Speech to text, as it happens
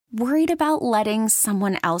Worried about letting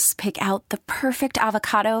someone else pick out the perfect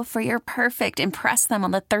avocado for your perfect impress them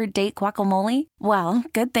on the third date guacamole? Well,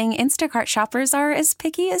 good thing Instacart shoppers are as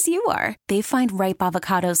picky as you are. They find ripe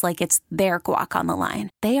avocados like it's their guac on the line.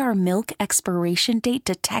 They are milk expiration date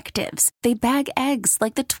detectives. They bag eggs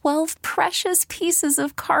like the 12 precious pieces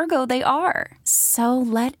of cargo they are. So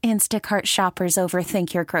let Instacart shoppers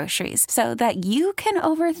overthink your groceries so that you can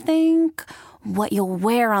overthink what you'll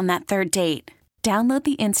wear on that third date. Download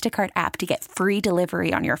the Instacart app to get free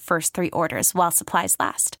delivery on your first 3 orders while supplies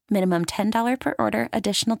last. Minimum $10 per order.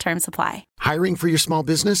 Additional terms apply. Hiring for your small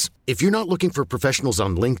business? If you're not looking for professionals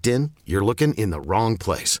on LinkedIn, you're looking in the wrong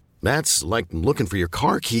place. That's like looking for your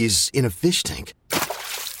car keys in a fish tank.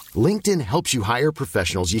 LinkedIn helps you hire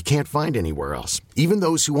professionals you can't find anywhere else, even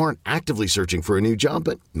those who aren't actively searching for a new job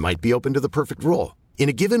but might be open to the perfect role. In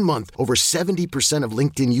a given month, over 70% of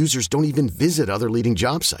LinkedIn users don't even visit other leading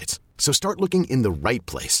job sites. So start looking in the right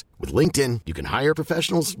place. With LinkedIn, you can hire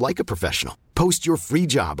professionals like a professional. Post your free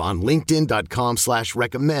job on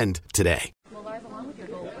linkedin.com/recommend today. Well, Lars, along with your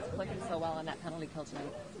goal, what's clicking so well on that penalty kill tonight?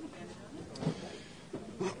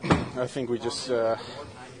 I think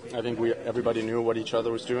everybody knew what each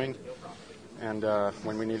other was doing. And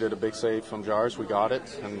when we needed a big save from Jars, we got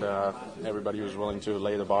it. And everybody was willing to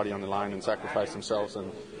lay the body on the line and sacrifice themselves.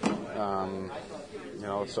 And,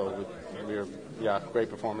 so great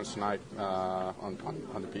performance tonight on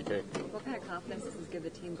the PK. What kind of confidence does this give the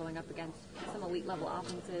team going up against some elite level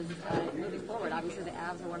offenses moving forward? Obviously, the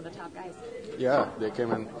Avs are one of the top guys. Yeah, they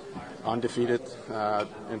came in undefeated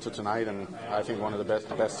into tonight, and I think one of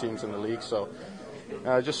the best teams in the league. So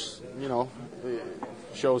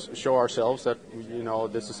show ourselves that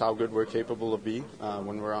this is how good we're capable of being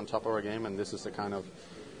when we're on top of our game, and this is the kind of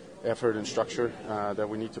effort and structure that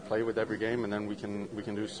we need to play with every game, and then we can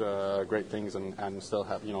do great things and still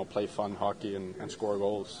have play fun hockey and score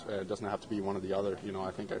goals. It doesn't have to be one or the other.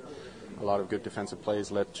 I think a lot of good defensive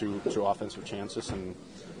plays led to offensive chances, and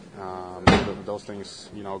those things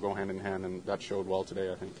go hand in hand, and that showed well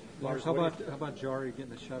today, I think. Lars, how about Jari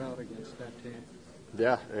getting a shutout against that team?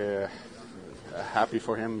 Yeah. Happy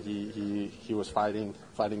for him. He was fighting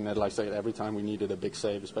Ned. Like I said, every time we needed a big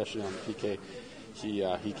save, especially on the PK,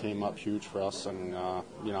 he came up huge for us. And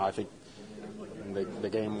I think the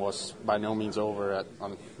game was by no means over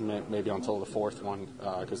maybe until the fourth one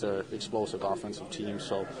because they're an explosive offensive team.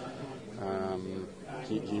 So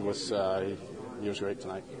he was great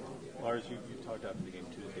tonight. Lars, you talked after the game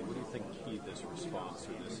Tuesday. What do you think keyed this response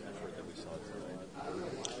or this effort that we saw tonight?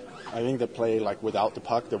 I think the play, without the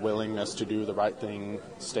puck, the willingness to do the right thing,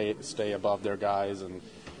 stay above their guys, and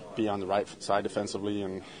be on the right side defensively,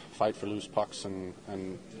 and fight for loose pucks, and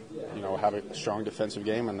have a strong defensive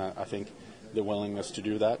game. And I think the willingness to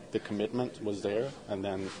do that, the commitment was there, and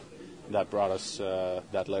then that brought us,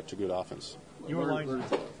 that led to good offense. Your line,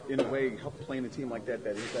 in a way, help playing a team like that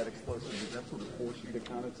is that explosive. Does that sort of force you to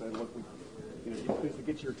kind of say, look, to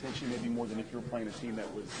get your attention maybe more than if you were playing a team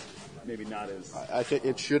that was maybe not as... I think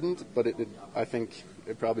it shouldn't, but I think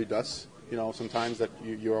it probably does. Sometimes that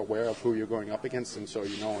you're aware of who you're going up against, and so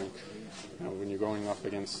when you're going up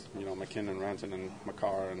against McKinnon, Ranton, and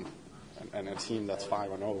Makar, and a team that's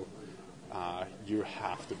 5-0, you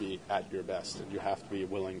have to be at your best, and you have to be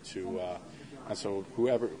willing to. And so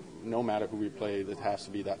no matter who we play, it has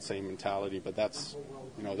to be that same mentality. But that's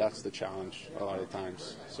the challenge a lot of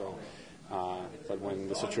times. So. But when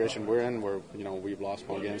the situation we're in, where we've lost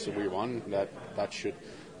more games than we won, that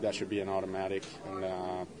should be an automatic, and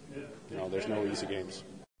there's no easy games.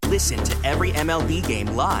 Listen to every MLB game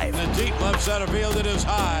live. In the deep left center field, it is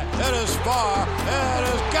high, it is far, it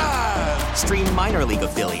is gone. Stream minor league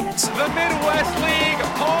affiliates. The Midwest League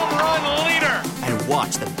home run leader. And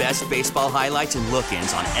watch the best baseball highlights and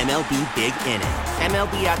look-ins on MLB Big Inning.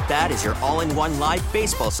 MLB At Bat is your all-in-one live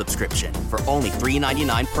baseball subscription for only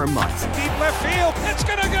 $3.99 per month. Deep left field, it's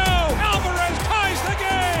gonna go. Alvarez ties the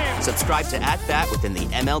game. Subscribe to At Bat within the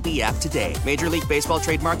MLB app today. Major League Baseball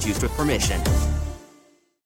trademarks used with permission.